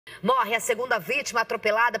Morre a segunda vítima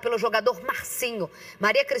atropelada pelo jogador Marcinho.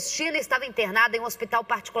 Maria Cristina estava internada em um hospital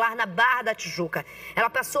particular na Barra da Tijuca. Ela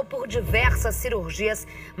passou por diversas cirurgias,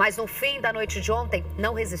 mas no fim da noite de ontem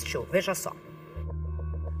não resistiu. Veja só.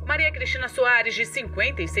 Maria Cristina Soares, de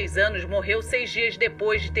 56 anos, morreu 6 dias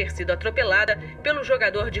depois de ter sido atropelada pelo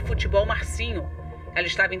jogador de futebol Marcinho. Ela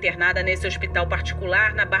estava internada nesse hospital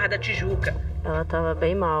particular na Barra da Tijuca. Ela estava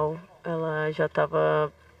bem mal, ela já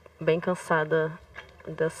estava bem cansada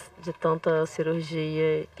de tanta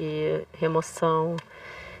cirurgia e remoção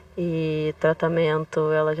e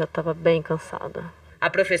tratamento, ela já estava bem cansada. A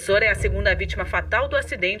professora é a segunda vítima fatal do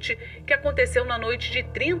acidente que aconteceu na noite de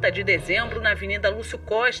 30 de dezembro na Avenida Lúcio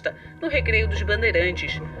Costa, no Recreio dos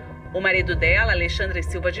Bandeirantes. O marido dela, Alexandre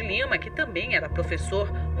Silva de Lima, que também era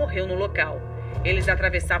professor, morreu no local. Eles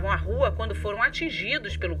atravessavam a rua quando foram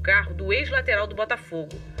atingidos pelo carro do ex-lateral do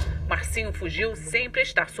Botafogo. Marcinho fugiu sem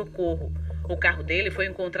prestar socorro. O carro dele foi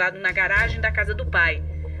encontrado na garagem da casa do pai.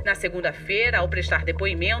 Na segunda-feira, ao prestar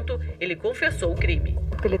depoimento, ele confessou o crime.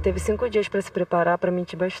 Ele teve 5 dias para se preparar para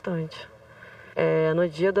mentir bastante. No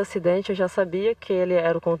dia do acidente, eu já sabia que ele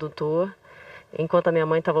era o condutor. Enquanto a minha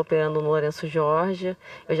mãe estava operando no Lourenço Jorge,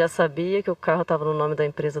 eu já sabia que o carro estava no nome da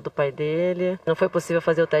empresa do pai dele. Não foi possível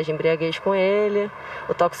fazer o teste de embriaguez com ele.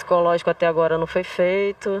 O toxicológico até agora não foi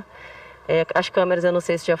feito. As câmeras eu não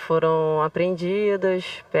sei se já foram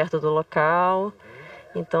apreendidas perto do local.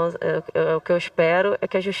 Então, o que eu espero é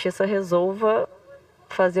que a justiça resolva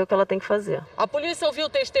fazer o que ela tem que fazer. A polícia ouviu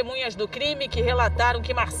testemunhas do crime que relataram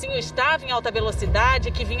que Marcinho estava em alta velocidade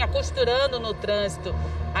e que vinha costurando no trânsito.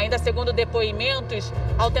 Ainda segundo depoimentos,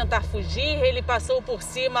 ao tentar fugir, ele passou por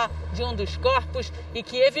cima de um dos corpos e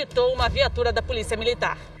que evitou uma viatura da Polícia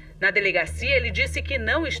Militar. Na delegacia, ele disse que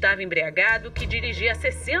não estava embriagado, que dirigia a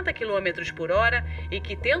 60 km por hora e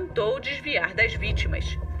que tentou desviar das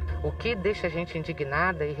vítimas. O que deixa a gente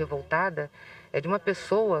indignada e revoltada é de uma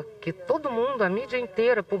pessoa que todo mundo, a mídia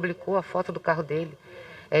inteira, publicou a foto do carro dele.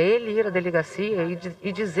 É ele ir à delegacia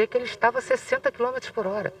e dizer que ele estava a 60 km por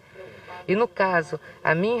hora. E no caso,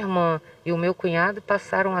 a minha irmã e o meu cunhado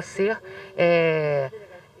passaram a ser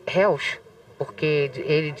réus, porque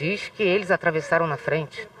ele diz que eles atravessaram na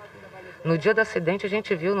frente. No dia do acidente a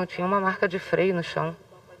gente viu, não tinha uma marca de freio no chão.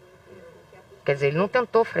 Quer dizer, ele não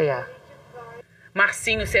tentou frear.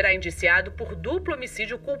 Marcinho será indiciado por duplo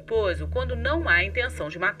homicídio culposo, quando não há intenção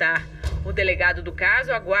de matar. O delegado do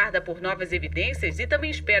caso aguarda por novas evidências e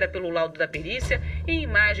também espera pelo laudo da perícia e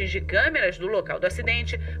imagens de câmeras do local do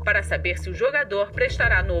acidente para saber se o jogador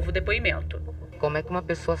prestará novo depoimento. Como é que uma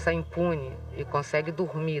pessoa sai impune e consegue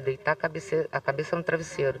dormir, deitar a cabeça no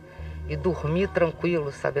travesseiro e dormir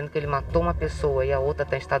tranquilo, sabendo que ele matou uma pessoa e a outra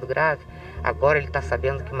está em estado grave, agora ele está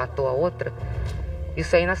sabendo que matou a outra?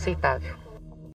 Isso é inaceitável.